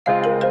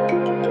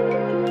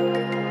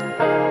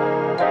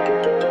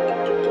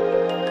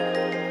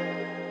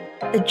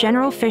The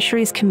General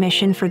Fisheries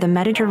Commission for the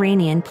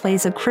Mediterranean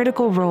plays a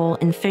critical role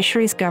in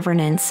fisheries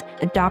governance,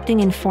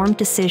 adopting informed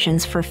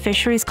decisions for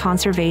fisheries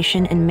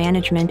conservation and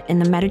management in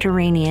the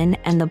Mediterranean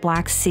and the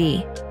Black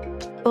Sea.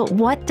 But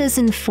what does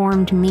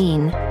informed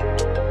mean?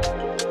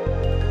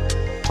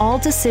 All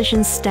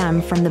decisions stem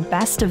from the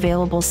best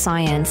available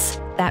science,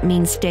 that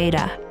means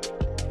data.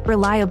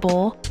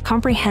 Reliable,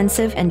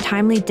 comprehensive, and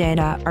timely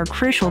data are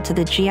crucial to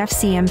the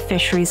GFCM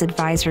Fisheries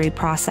advisory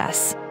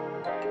process.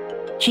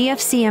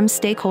 GFCM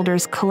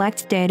stakeholders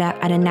collect data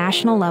at a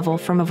national level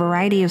from a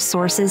variety of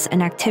sources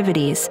and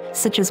activities,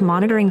 such as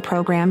monitoring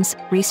programs,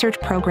 research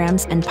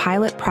programs and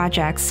pilot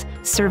projects,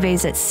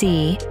 surveys at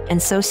sea, and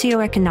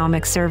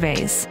socioeconomic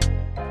surveys.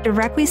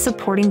 Directly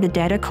supporting the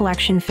data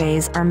collection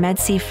phase are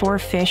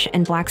Med-C4 fish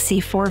and Black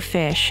Sea4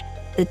 fish,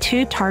 the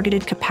two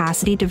targeted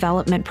capacity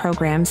development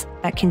programs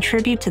that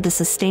contribute to the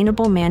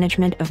sustainable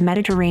management of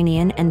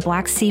Mediterranean and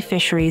Black Sea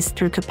fisheries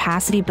through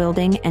capacity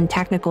building and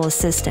technical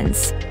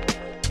assistance.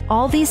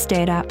 All these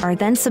data are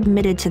then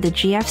submitted to the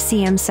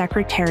GFCM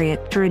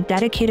Secretariat through a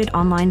dedicated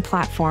online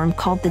platform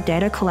called the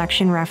Data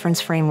Collection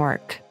Reference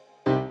Framework.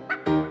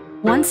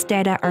 Once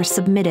data are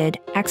submitted,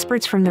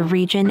 experts from the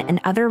region and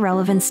other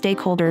relevant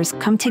stakeholders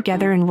come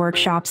together in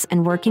workshops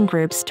and working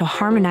groups to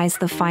harmonize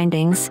the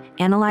findings,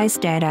 analyze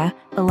data,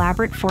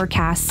 elaborate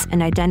forecasts,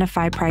 and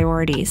identify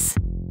priorities.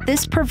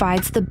 This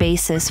provides the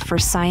basis for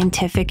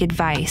scientific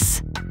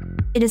advice.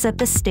 It is at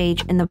this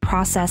stage in the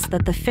process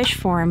that the Fish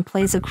Forum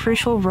plays a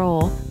crucial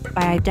role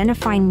by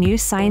identifying new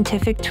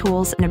scientific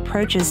tools and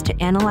approaches to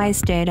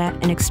analyze data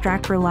and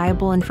extract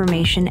reliable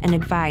information and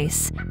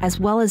advice, as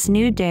well as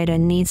new data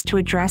needs to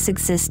address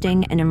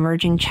existing and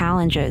emerging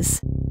challenges.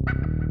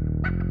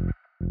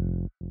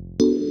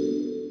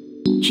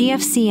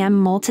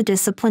 GFCM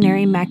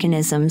multidisciplinary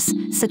mechanisms,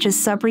 such as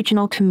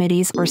subregional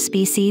committees or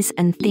species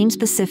and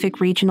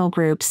theme-specific regional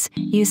groups,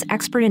 use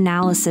expert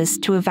analysis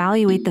to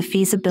evaluate the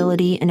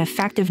feasibility and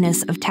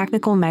effectiveness of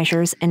technical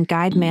measures and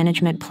guide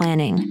management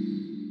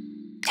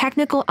planning.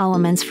 Technical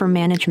elements for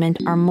management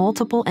are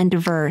multiple and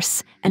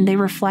diverse, and they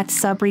reflect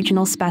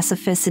subregional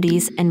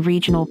specificities and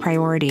regional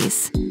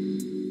priorities.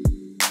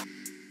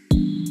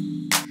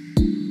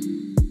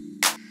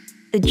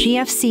 The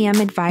GFCM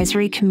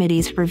advisory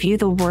committees review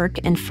the work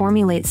and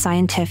formulate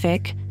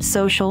scientific,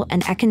 social,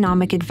 and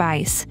economic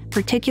advice,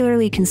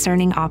 particularly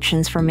concerning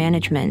options for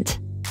management.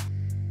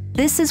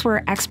 This is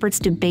where experts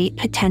debate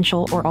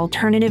potential or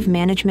alternative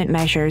management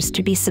measures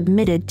to be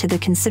submitted to the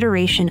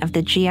consideration of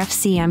the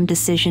GFCM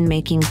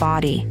decision-making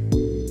body.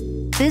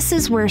 This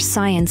is where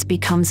science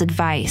becomes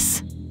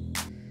advice.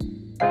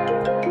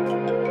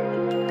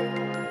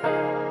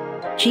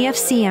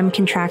 GFCM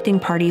contracting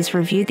parties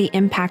review the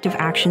impact of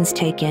actions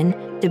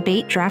taken,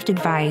 debate draft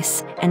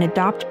advice, and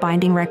adopt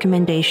binding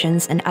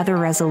recommendations and other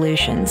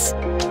resolutions.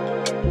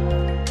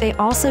 They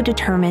also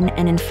determine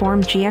and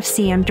inform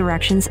GFCM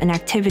directions and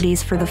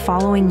activities for the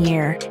following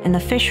year, and the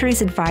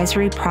fisheries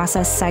advisory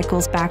process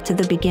cycles back to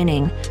the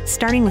beginning,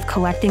 starting with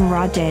collecting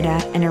raw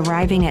data and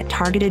arriving at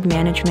targeted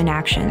management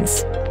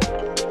actions.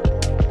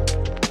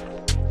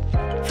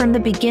 From the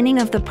beginning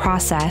of the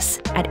process,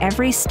 at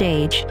every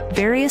stage,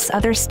 various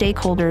other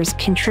stakeholders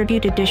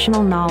contribute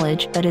additional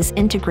knowledge that is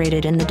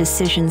integrated in the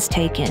decisions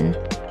taken.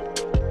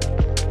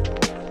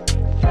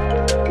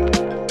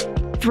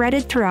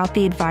 Threaded throughout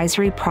the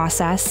advisory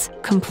process,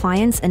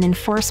 compliance and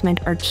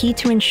enforcement are key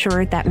to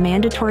ensure that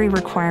mandatory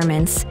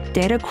requirements,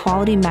 data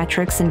quality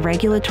metrics, and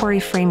regulatory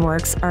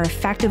frameworks are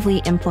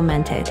effectively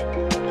implemented.